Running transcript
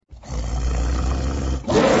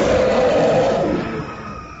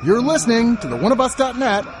You're listening to the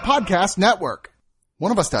oneofus.net podcast network.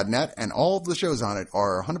 Oneofus.net and all of the shows on it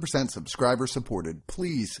are 100% subscriber supported.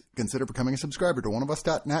 Please consider becoming a subscriber to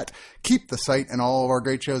oneofus.net. Keep the site and all of our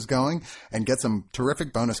great shows going and get some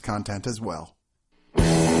terrific bonus content as well.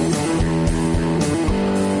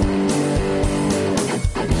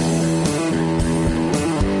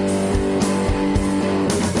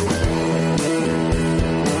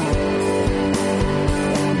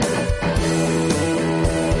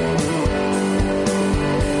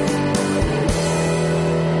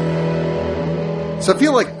 So I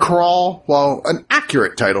feel like Crawl, while an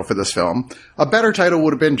accurate title for this film, a better title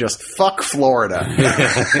would have been just Fuck Florida.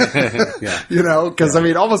 Yeah. You know, because I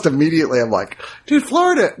mean, almost immediately I'm like, dude,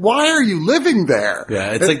 Florida, why are you living there?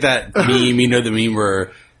 Yeah, it's like that meme, you know, the meme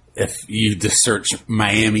where if you just search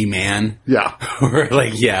Miami Man. Yeah. Or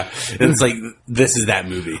like, yeah, it's like, this is that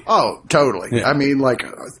movie. Oh, totally. Yeah. I mean, like,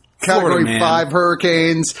 Category 5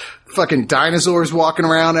 hurricanes, fucking dinosaurs walking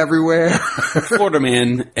around everywhere. Florida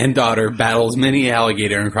man and daughter battles many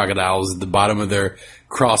alligator and crocodiles at the bottom of their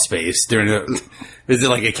crawl space during is it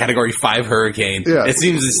like a Category 5 hurricane? Yeah. It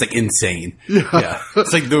seems just like insane. Yeah.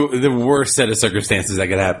 It's like the worst set of circumstances that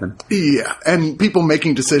could happen. Yeah. And people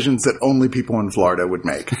making decisions that only people in Florida would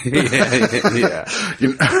make. Yeah. You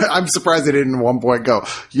know, I'm surprised they didn't at one point go,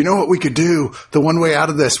 you know what we could do? The one way out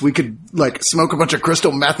of this, we could like smoke a bunch of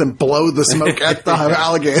crystal meth and blow the smoke at the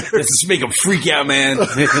alligators. Let's just make them freak out, man.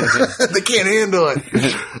 They can't handle it.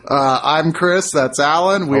 I'm Chris. That's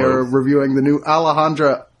Alan. We are reviewing the new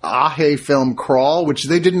Alejandra Aje film Crawl, which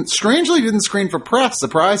they strangely didn't screen for press.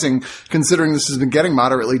 Surprising, considering this has been getting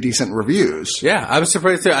moderately decent reviews. Yeah, I was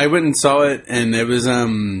surprised too. I went and saw it, and it was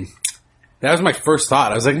that was my first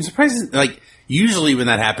thought. I was like, I'm surprised. Like, usually when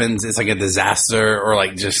that happens, it's like a disaster or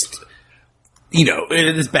like just, you know,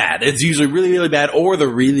 it is bad. It's usually really, really bad, or they're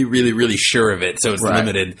really, really, really sure of it, so it's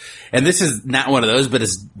limited. And this is not one of those, but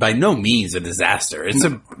it's by no means a disaster. It's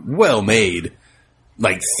a well-made,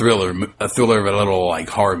 like, a thriller of a little, like,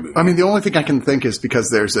 horror movie. I mean, the only thing I can think is because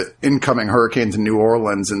there's an incoming hurricane to New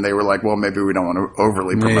Orleans, and they were like, well, maybe we don't want to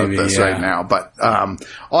overly promote this right now. But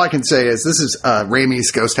all I can say is this is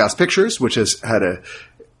Raimi's Ghost House Pictures, which has had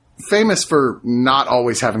famous for not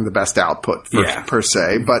always having the best output per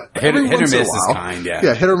se, but hit or miss is kind,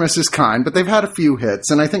 yeah, hit or miss is kind, but they've had a few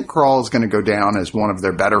hits, and I think Crawl is going to go down as one of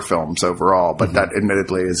their better films overall, but that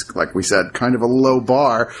admittedly is, like we said, kind of a low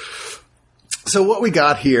bar. So what we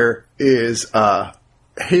got here is the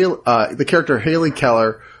character Haley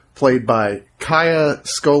Keller, played by Kaya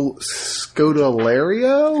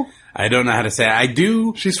Scodelario. I don't know how to say it. I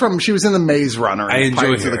do. She was in The Maze Runner. I enjoy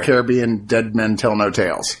Pirates her. of the Caribbean, Dead Men Tell No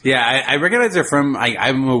Tales. Yeah, I recognize her from.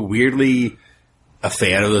 I'm a weirdly a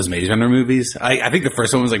fan of those Maze Runner movies. I think the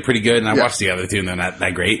first one was like pretty good, and I watched the other two, and they're not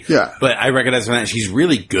that great. Yeah, but I recognize from that she's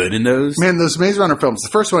really good in those. Man, those Maze Runner films.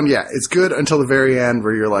 The first one, it's good until the very end,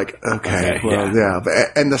 where you're like, okay,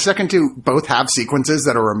 and the second two both have sequences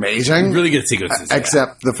that are amazing, really good sequences.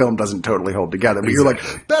 Except the film doesn't totally hold together. But you're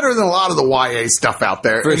like, better than a lot of the YA stuff out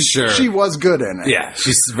there for sure. She was good in it. Yeah,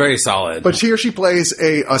 she's very solid. But here she plays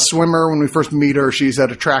a swimmer. When we first meet her, she's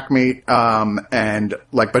at a track meet,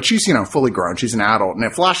 but she's fully grown. She's an adult, and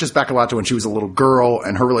it flashes back a lot to when she was a little girl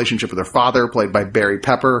and her relationship with her father, played by Barry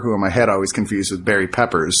Pepper, who in my head I always confused with Barry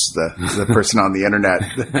Peppers, the person on the internet.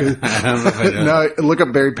 I don't know if I know. No, look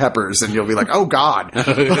up Barry Peppers and you'll be like, oh God.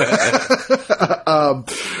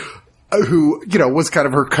 Who, was kind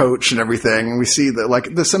of her coach and everything. And we see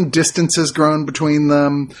that there's some distance has grown between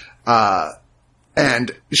them.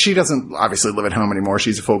 And she doesn't obviously live at home anymore.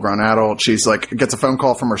 She's a full-grown adult. She's gets a phone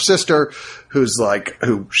call from her sister, it's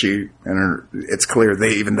clear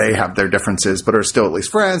they have their differences, but are still at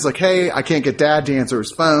least friends. Like, hey, I can't get Dad to answer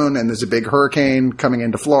his phone, and there's a big hurricane coming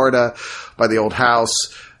into Florida by the old house.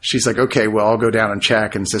 She's like, okay, well, I'll go down and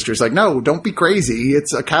check. And sister's like, no, don't be crazy.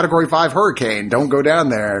 It's a Category 5 hurricane. Don't go down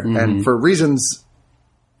there. Mm-hmm. And for reasons... ?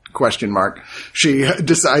 She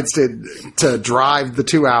decides to drive the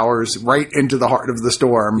 2 hours right into the heart of the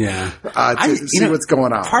storm. To see what's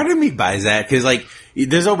going on. Part of me buys that because,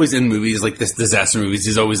 there's always in movies like this, disaster movies,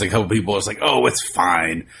 there's always a couple people. It's like, oh, it's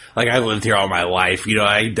fine. I lived here all my life.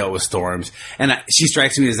 I dealt with storms, and she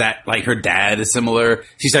strikes me as that. Her dad is similar.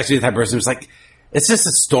 She strikes me as that person who's like, it's just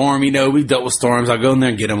a storm. We've dealt with storms. I'll go in there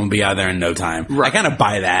and get them and be out there in no time. Right. I kind of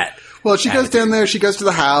buy that. Well, she goes down there. She goes to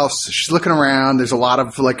the house. She's looking around. There's a lot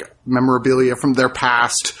of memorabilia from their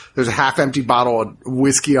past. There's a half-empty bottle of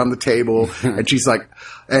whiskey on the table, and she's like,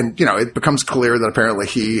 it becomes clear that apparently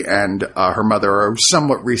he and her mother are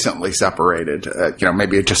somewhat recently separated.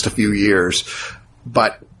 Maybe just a few years.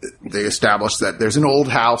 but they establish that there's an old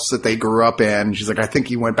house that they grew up in. She's like, I think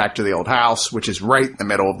he went back to the old house, which is right in the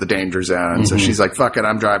middle of the danger zone. So she's like, fuck it,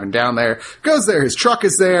 I'm driving down there. Goes there, his truck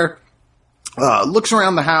is there, looks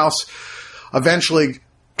around the house, eventually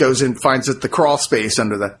goes in, finds that the crawl space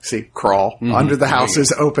under the, under the house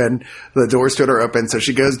is open. The doors to it are open. So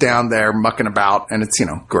she goes down there mucking about, and it's,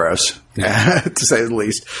 gross, to say the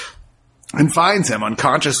least. And finds him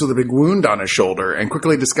unconscious with a big wound on his shoulder, and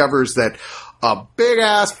quickly discovers that a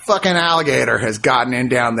big-ass fucking alligator has gotten in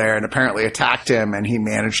down there and apparently attacked him, and he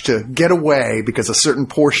managed to get away because a certain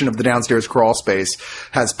portion of the downstairs crawl space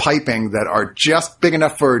has piping that are just big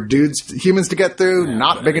enough for humans to get through,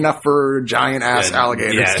 not big enough for giant-ass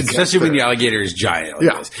alligators to get through. Especially when the alligator is giant.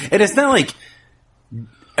 Yeah. And it's not like,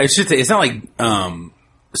 I should say, it's not like,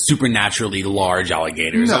 supernaturally large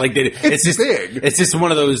alligators. No, like it's just big. It's just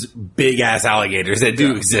one of those big ass alligators that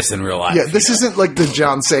do exist in real life. Yeah, this isn't like the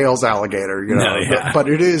John Sayles alligator, but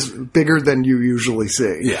it is bigger than you usually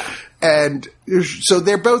see. Yeah. And so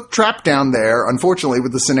they're both trapped down there, unfortunately,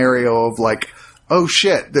 with the scenario of like, oh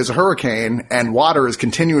shit, there's a hurricane and water is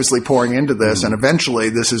continuously pouring into this, and eventually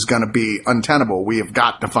this is going to be untenable. We have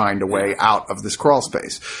got to find a way out of this crawl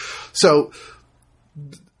space. So,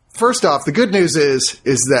 first off, the good news is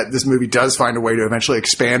that this movie does find a way to eventually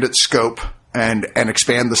expand its scope and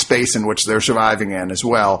expand the space in which they're surviving in as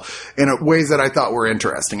well, in ways that I thought were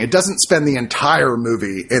interesting. It doesn't spend the entire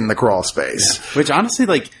movie in the crawl space. Yeah. Which honestly,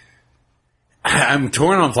 like, I'm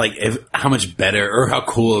torn off like how much better or how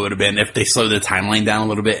cool it would have been if they slowed the timeline down a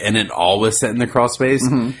little bit and it all was set in the crawl space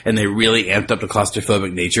and they really amped up the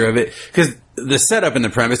claustrophobic nature of it. Because the setup and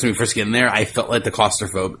the premise when we first get in there, I felt like the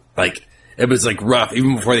claustrophobic, like, it was like rough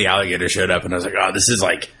even before the alligator showed up, and I was like, oh, this is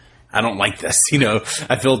like, I don't like this,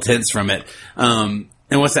 I feel tense from it. And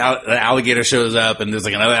once the alligator shows up and there's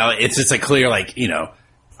like another it's just like clear, like,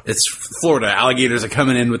 it's Florida. Alligators are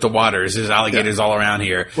coming in with the waters. There's alligators all around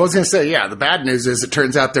here. Well, I was going to say, the bad news is it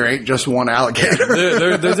turns out there ain't just one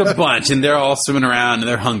alligator. There's a bunch, and they're all swimming around, and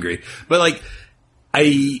they're hungry. But, like,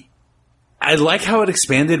 I like how it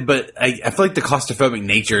expanded, but I feel like the claustrophobic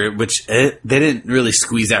nature, which they didn't really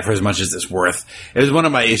squeeze that for as much as it's worth. It was one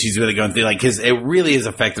of my issues with it going through, like, because it really is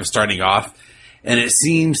effective starting off, and it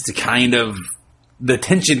seems to kind of, the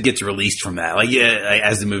tension gets released from that,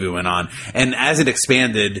 as the movie went on. And as it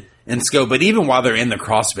expanded in scope, but even while they're in the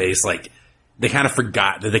crawl space, like, they kind of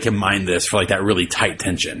forgot that they can mine this for, like, that really tight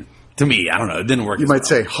tension. To me, I don't know. It didn't work. You might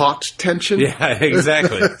say hot tension. Yeah,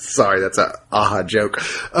 exactly. Sorry, that's a aha joke.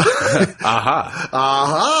 Aha.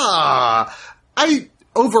 Aha. I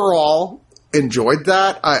overall enjoyed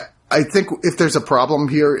that. I think if there's a problem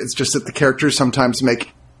here, it's just that the characters sometimes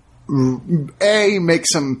make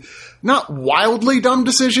some not wildly dumb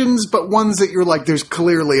decisions, but ones that you're like, there's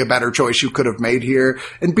clearly a better choice you could have made here.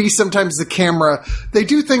 And B, sometimes the camera, they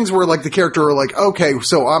do things where like the character are like, okay,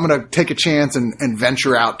 so I'm going to take a chance and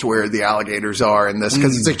venture out to where the alligators are in this,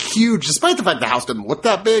 because it's a huge, despite the fact the house didn't look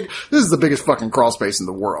that big, this is the biggest fucking crawl space in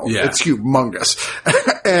the world. Yeah. It's humongous.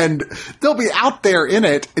 And they'll be out there in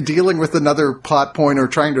it dealing with another plot point or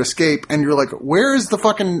trying to escape, and you're like, where's the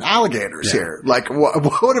fucking alligators here? Like,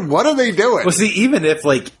 what are they doing? Well, see, even if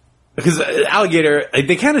like, because alligator, like,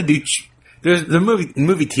 they kind of do. There's the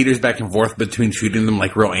movie teeters back and forth between treating them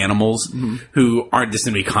like real animals who aren't just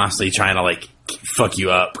going to be constantly trying to like fuck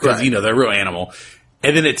you up because they're a real animal,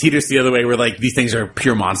 and then it teeters the other way where like these things are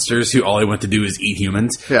pure monsters who all they want to do is eat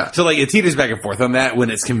humans. Yeah. So like it teeters back and forth on that when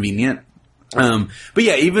it's convenient. But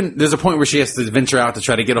yeah, even there's a point where she has to venture out to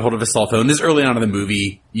try to get a hold of a cell phone. This is early on in the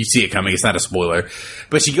movie. You see it coming. It's not a spoiler,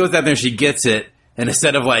 but she goes out there and she gets it. And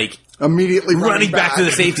instead of like immediately running back to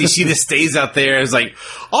the safety, she just stays out there. It's like,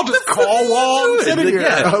 I'll just call while I'm sitting here.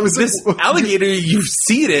 Yeah, this alligator, you've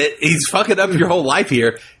seen it. He's fucking up your whole life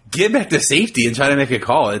here. Get back to safety and try to make a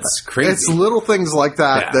call. It's crazy. It's little things like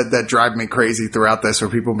that that drive me crazy throughout this, where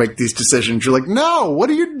people make these decisions. You're like, no, what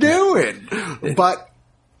are you doing? But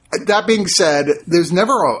that being said, there's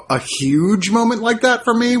never a huge moment like that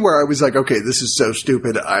for me where I was like, okay, this is so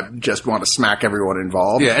stupid, I just want to smack everyone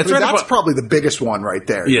involved. Yeah, that's probably the biggest one right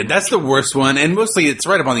there. Yeah, that's the worst one, and mostly it's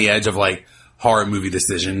right up on the edge of like horror movie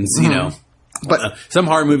decisions, you know. But some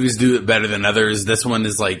horror movies do it better than others. This one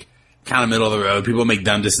is like kind of middle of the road. People make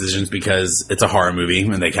dumb decisions because it's a horror movie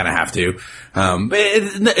and they kind of have to. But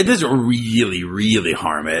it doesn't really, really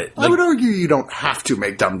harm it. I would argue you don't have to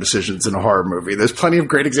make dumb decisions in a horror movie. There's plenty of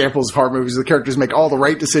great examples of horror movies where the characters make all the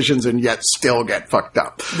right decisions and yet still get fucked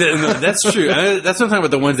up. No, that's true. That's what I'm talking about,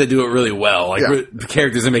 the ones that do it really well. Like the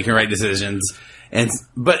characters are making right decisions. And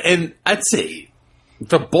I'd say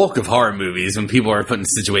the bulk of horror movies, when people are put in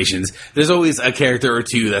situations, there's always a character or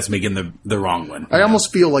two that's making the wrong one. I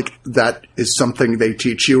almost feel like that is something they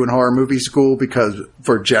teach you in horror movie school, because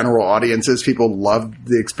for general audiences, people love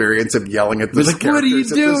the experience of yelling at the like, what are you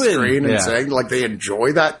characters at doing? the screen and saying, like, they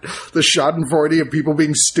enjoy that, the schadenfreude of people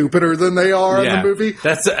being stupider than they are in the movie.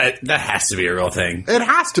 That's that has to be a real thing. It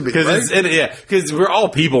has to be, right? Because we're all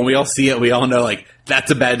people and we all see it. We all know, like, that's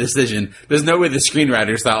a bad decision. There's no way the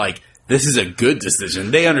screenwriters thought, like, this is a good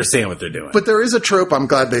decision. They understand what they're doing. But there is a trope I'm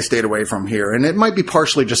glad they stayed away from here, and it might be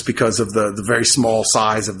partially just because of the very small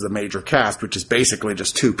size of the major cast, which is basically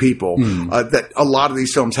just two people, that a lot of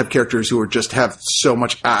these films have characters who just have so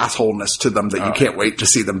much assholeness to them that you can't wait to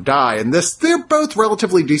see them die. And they're both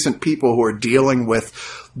relatively decent people who are dealing with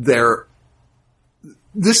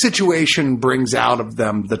this situation brings out of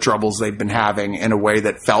them the troubles they've been having in a way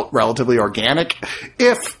that felt relatively organic,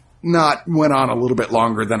 if not went on a little bit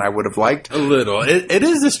longer than I would have liked. A little. It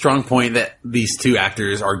is a strong point that these two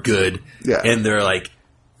actors are good. Yeah. And they're, like,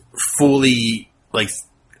 fully, like,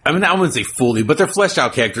 I mean, I wouldn't say fully, but they're fleshed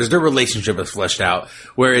out characters. Their relationship is fleshed out,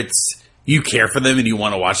 where it's, you care for them and you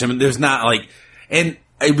want to watch them. And there's not, like, and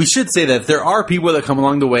we should say that there are people that come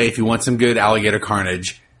along the way if you want some good alligator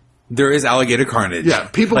carnage. There is alligator carnage. Yeah,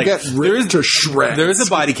 people get ripped to shreds. There is a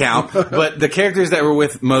body count, but the characters that we're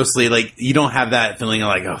with mostly, like, you don't have that feeling of,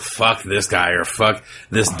 like, oh, fuck this guy or fuck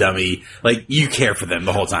this dummy. Like, you care for them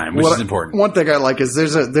the whole time, which is important. One thing I like is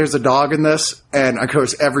there's a dog in this, and of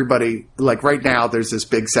course everybody, like, right now there's this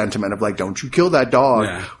big sentiment of, like, don't you kill that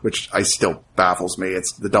dog, which I still baffles me.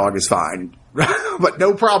 It's the dog is fine. But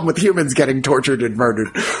no problem with humans getting tortured and murdered.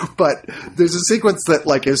 But there's a sequence that,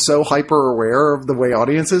 like, is so hyper aware of the way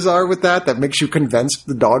audiences are with that makes you convinced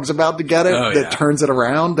the dog's about to get it, turns it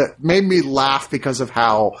around. That made me laugh because of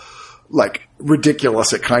how, like,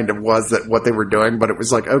 ridiculous it kind of was that what they were doing. But it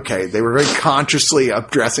was like, okay, they were very consciously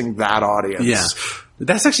addressing that audience. Yeah.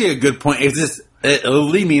 That's actually a good point. It'll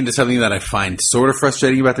lead me into something that I find sort of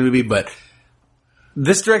frustrating about the movie, but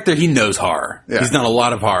this director, he knows horror. Yeah. He's done a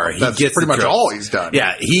lot of horror. That's pretty much all he's done.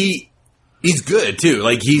 Yeah, he's good, too.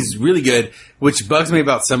 Like, he's really good, which bugs me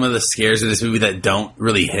about some of the scares of this movie that don't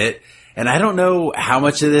really hit. And I don't know how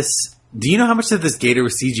much of this... Do you know how much of this gator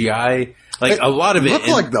was CGI? Like, a lot of it... looked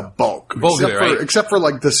like the bulk. Except for,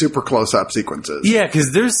 like, the super close-up sequences. Yeah,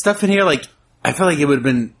 because there's stuff in here, like... I feel like it would have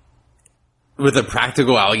been... with a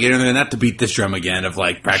practical alligator, and not to beat this drum again of,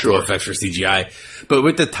 like, practical effects for CGI, but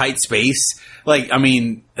with the tight space, like, I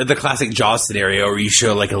mean, the classic Jaws scenario where you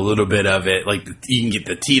show, like, a little bit of it, like, you can get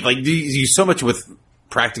the teeth, like, you use so much with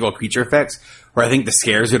practical creature effects, where I think the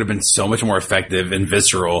scares would have been so much more effective and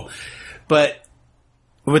visceral, but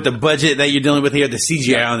with the budget that you're dealing with here, the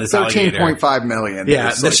CGI on this alligator. $13.5 million.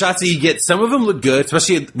 Yeah, the shots that you get, some of them look good,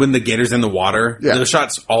 especially when the gator's in the water. Yeah. The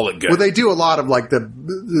shots all look good. Well, they do a lot of, like,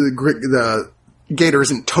 the gator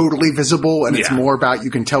isn't totally visible, and it's more about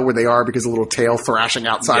you can tell where they are because a little tail thrashing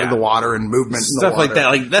outside of the water and movement in the water. Stuff like that.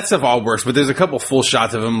 Like, that stuff all works, but there's a couple full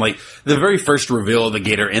shots of them. Like, the very first reveal of the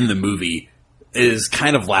gator in the movie is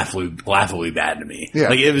kind of laughably bad to me. Yeah.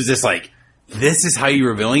 Like, it was just like, this is how you're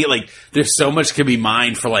revealing it? Like, there's so much could be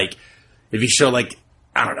mined for, like, if you show, like,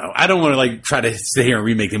 I don't know. I don't want to, like, try to sit here and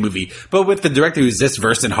remake the movie. But with the director who's this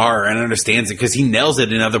versed in horror and understands it, because he nails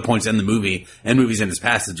it in other points in the movie, and movies in his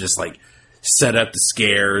past, to just, like, set up the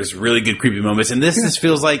scares, really good creepy moments. And this just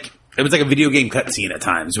feels like, it was like a video game cutscene at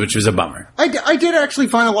times, which was a bummer. I did actually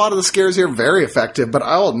find a lot of the scares here very effective, but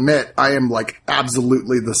I'll admit I am, like,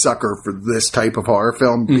 absolutely the sucker for this type of horror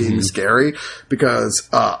film being scary, because,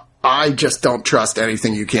 I just don't trust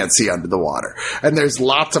anything you can't see under the water. And there's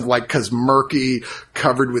lots of, like, cause murky,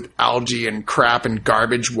 covered with algae and crap and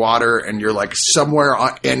garbage water, and you're like, somewhere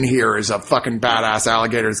in here is a fucking badass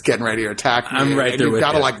alligator that's getting ready to attack me. I'm right there with you.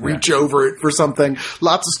 You've gotta, like, reach over it for something.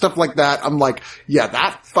 Lots of stuff like that. I'm like, yeah,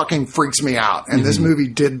 that fucking freaks me out. And this movie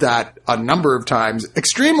did that a number of times,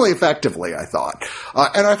 extremely effectively, I thought.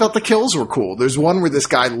 And I thought the kills were cool. There's one where this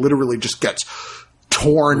guy literally just gets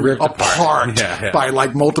torn apart by,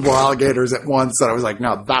 like, multiple alligators at once, that I was like,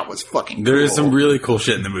 no, that was fucking cool. There is some really cool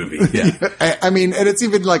shit in the movie. Yeah. I mean, and it's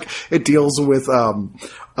even, like, it deals with,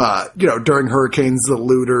 you know, during hurricanes, the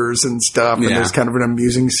looters and stuff, and there's kind of an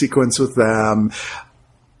amusing sequence with them.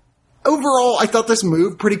 Overall, I thought this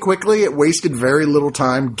moved pretty quickly. It wasted very little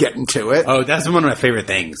time getting to it. Oh, that's one of my favorite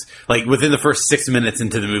things. Like, within the first 6 minutes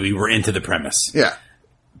into the movie, we're into the premise. Yeah.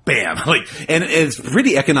 Bam! Like, and it's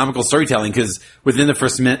pretty economical storytelling, because within the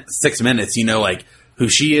first 6 minutes, you know, like, who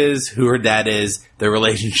she is, who her dad is, their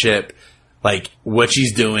relationship, like, what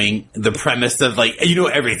she's doing, the premise of, like, you know,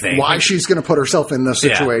 everything. Why she's going to put herself in this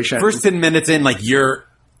situation. First 10 minutes in, like, you're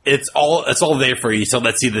it's all there for you. So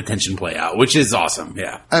let's see the tension play out, which is awesome.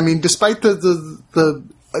 Yeah. I mean, despite the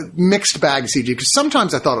mixed bag CG, because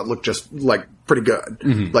sometimes I thought it looked just like pretty good.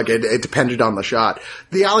 Mm-hmm. Like it depended on the shot.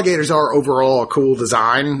 The alligators are overall a cool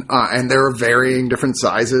design, and they're varying different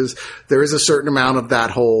sizes. There is a certain amount of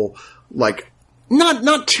that whole, like,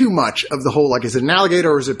 not too much of the whole, like, is it an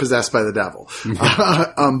alligator or is it possessed by the devil?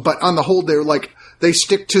 Mm-hmm. But on the whole, they're like, they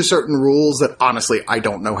stick to certain rules that honestly I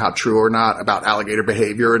don't know how true or not about alligator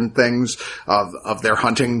behavior and things of their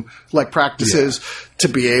hunting like practices to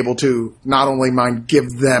be able to not only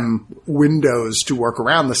give them windows to work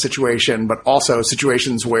around the situation, but also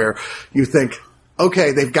situations where you think,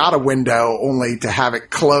 okay, they've got a window only to have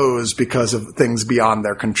it close because of things beyond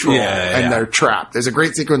their control and they're trapped. There's a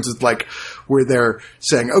great sequence of like where they're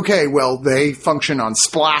saying, okay, well, they function on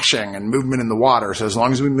splashing and movement in the water. So as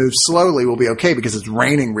long as we move slowly, we'll be okay because it's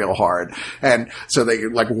raining real hard. And so they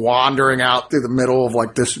like wandering out through the middle of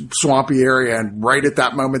like this swampy area. And right at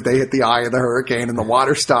that moment, they hit the eye of the hurricane and the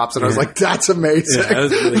water stops. And I was like, that's amazing. Yeah, that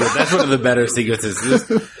was really good. That's one of the better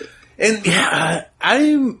sequences. And yeah,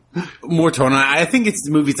 I'm more torn on it. I think the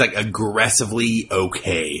movie's like aggressively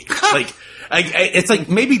okay. like it's like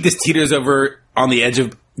maybe this teeters over on the edge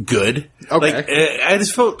of good. Okay. Like I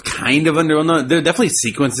just felt kind of underwhelmed. There are definitely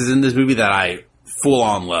sequences in this movie that I full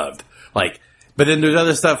on loved. Like, but then there's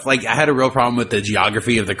other stuff. Like I had a real problem with the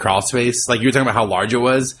geography of the crawl space. Like you were talking about how large it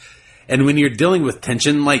was, and when you're dealing with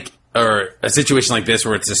tension, like or a situation like this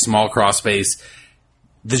where it's a small crawl space.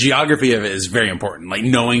 The geography of it is very important. Like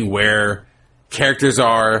knowing where characters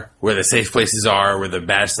are, where the safe places are, where the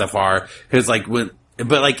bad stuff are. Cause like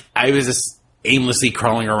I was just aimlessly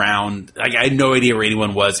crawling around. Like I had no idea where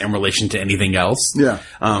anyone was in relation to anything else. Yeah.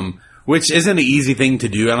 Which isn't an easy thing to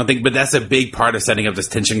do, I don't think, but that's a big part of setting up this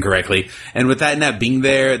tension correctly. And with that not being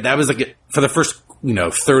there, that was like, for the first,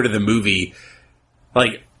 third of the movie,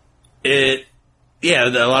 like a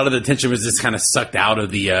lot of the tension was just kind of sucked out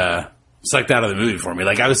of the movie for me.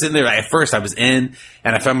 Like I was sitting there at first I was in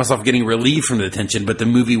and I found myself getting relieved from the tension, but the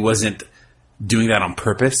movie wasn't doing that on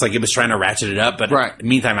purpose. Like it was trying to ratchet it up, but in the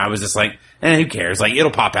meantime I was just like, who cares? Like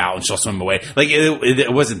it'll pop out and she'll swim away. Like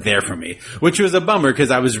it wasn't there for me, which was a bummer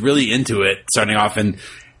because I was really into it starting off. And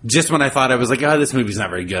just when I thought I was like, oh, this movie's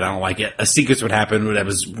not very good, I don't like it, a sequence would happen that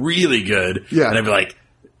was really good. Yeah. And I'd be like,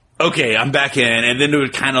 okay, I'm back in, and then it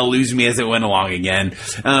would kind of lose me as it went along again.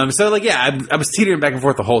 I was teetering back and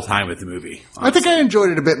forth the whole time with the movie. Honestly. I think I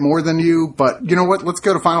enjoyed it a bit more than you, but you know what? Let's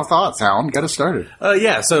go to final thoughts, Alan. Get us started.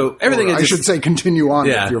 So everything I should say continue on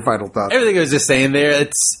with your final thoughts. Everything I was just saying there,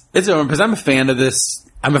 it's over because I'm a fan of this.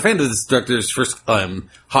 I'm a fan of this director's first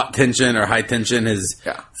Hot Tension or High Tension, his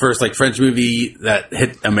first like French movie that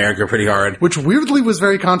hit America pretty hard. Which weirdly was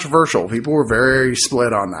very controversial. People were very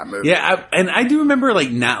split on that movie. Yeah, and I do remember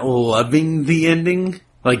like not loving the ending,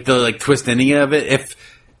 like the like twist ending of it. If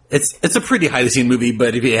it's a pretty highly seen movie,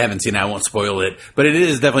 but if you haven't seen it, I won't spoil it. But it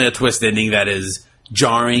is definitely a twist ending that is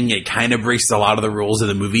jarring. It kind of breaks a lot of the rules of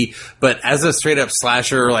the movie. But as a straight up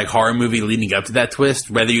slasher or like horror movie leading up to that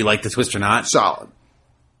twist, whether you like the twist or not, solid.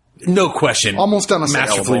 No question. Almost unassailable.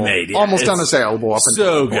 Masterfully made. Yeah, almost unassailable.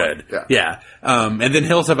 So good. Yeah. And then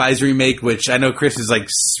Hilltop remake, which I know Chris is like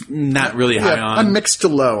not really high on. I'm mixed to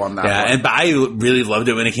low on that one. But I really loved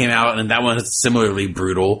it when it came out, and that one is similarly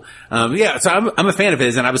brutal. So I'm a fan of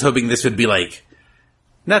his, and I was hoping this would be like,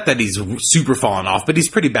 not that he's super fallen off, but he's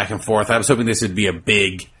pretty back and forth. I was hoping this would be a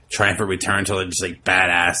big triumphant return to just like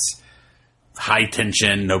badass, high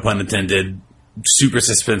tension, no pun intended, super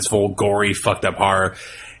suspenseful, gory, fucked up horror.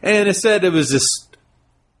 And instead, it was just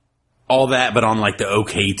all that, but on like the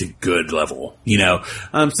okay to good level,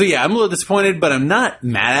 I'm a little disappointed, but I'm not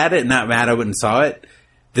mad at it. Not mad I went and saw it.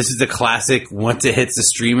 This is a classic once it hits the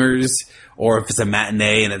streamers, or if it's a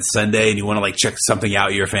matinee and it's Sunday and you want to like check something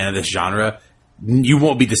out, you're a fan of this genre, you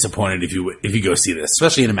won't be disappointed if you go see this,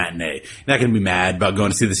 especially in a matinee. You're not going to be mad about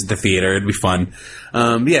going to see this at the theater. It'd be fun.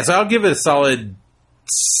 So I'll give it a solid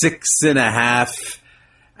 6.5.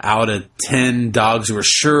 out of 10 dogs who are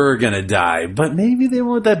sure are going to die. But maybe they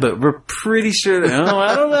won't die, but we're pretty sure.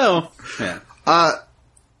 I don't know. Yeah.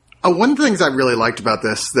 One of the things I really liked about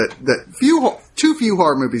this that too few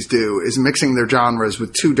horror movies do is mixing their genres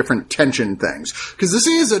with two different tension things. Because this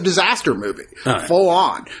is a disaster movie. Full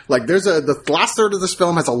on. Like the last third of this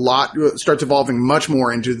film has starts evolving much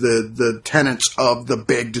more into the tenets of the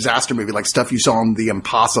big disaster movie, like stuff you saw in The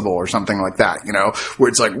Impossible or something like that, where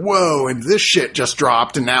it's like, whoa, and this shit just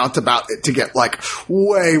dropped and now it's about to get like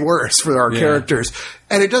way worse for our characters.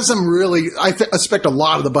 And it does some really, I suspect a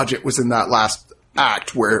lot of the budget was in that last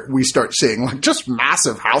act where we start seeing like just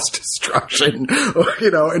massive house destruction,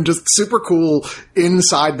 and just super cool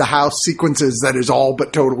inside the house sequences that is all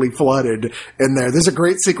but totally flooded in there. There's a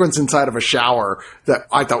great sequence inside of a shower that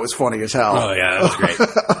I thought was funny as hell. Oh yeah, that was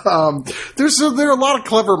great. There are a lot of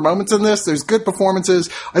clever moments in this. There's good performances.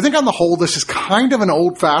 I think on the whole, this is kind of an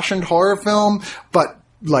old-fashioned horror film, but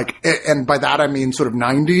and by that I mean sort of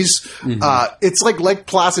 90s. Mm-hmm. It's like Lake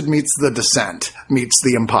Placid meets The Descent meets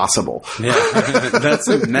The Impossible. Yeah,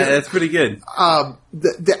 that's pretty good.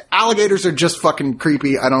 The alligators are just fucking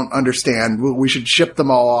creepy. I don't understand. We should ship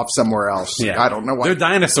them all off somewhere else. Yeah. I don't know why. They're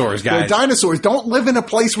dinosaurs, guys. They're dinosaurs. Don't live in a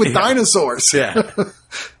place with dinosaurs. Yeah.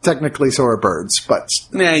 Technically, so are birds, but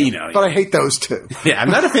But I hate those too. Yeah, I'm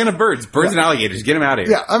not a fan of birds. Birds and alligators, get them out of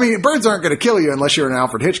here. Yeah, I mean, birds aren't going to kill you unless you're in an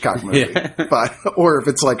Alfred Hitchcock movie, or if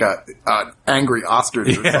it's like an angry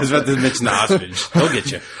ostrich. Yeah, I was about to mention the ostrich. They'll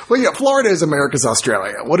get you. Well, yeah, Florida is America's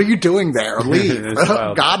Australia. What are you doing there? Leave.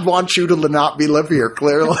 God wants you to not be live here.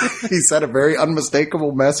 Clearly, he sent a very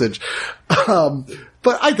unmistakable message.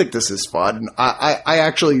 But I think this is fun. I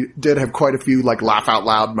actually did have quite a few like laugh out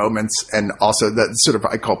loud moments, and also that sort of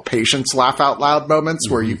I call patience laugh out loud moments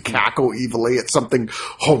where you cackle evilly at something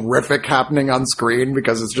horrific happening on screen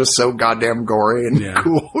because it's just so goddamn gory and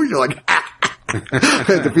cool. You're like, ah.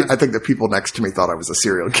 I think the people next to me thought I was a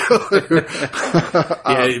serial killer.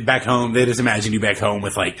 Back home, they just imagine you back home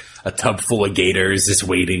with like a tub full of gators just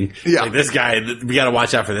waiting. Yeah. Like this guy, we got to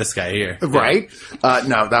watch out for this guy here. Right?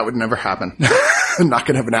 No, that would never happen. I'm not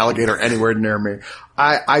going to have an alligator anywhere near me.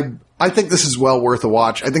 I think this is well worth a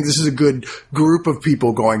watch. I think this is a good group of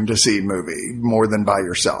people going to see a movie more than by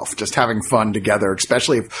yourself. Just having fun together,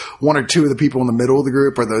 especially if one or two of the people in the middle of the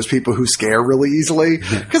group are those people who scare really easily.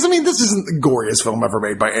 Because, I mean, this isn't the goriest film ever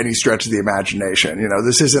made by any stretch of the imagination.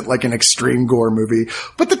 This isn't like an extreme gore movie.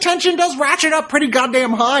 But the tension does ratchet up pretty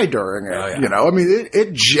goddamn high during it. Oh, yeah. I mean,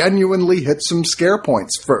 it genuinely hits some scare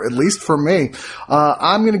points, at least for me.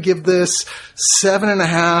 I'm going to give this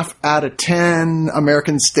 7.5 out of 10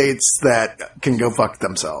 American states that can go fuck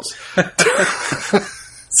themselves.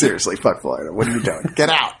 Seriously, fuck Florida. What are you doing? Get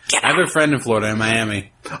out. I have a friend in Florida, in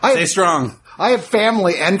Miami. Stay strong. I have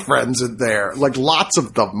family and friends in there, like lots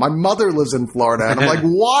of them. My mother lives in Florida, and I'm like,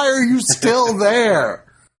 why are you still there?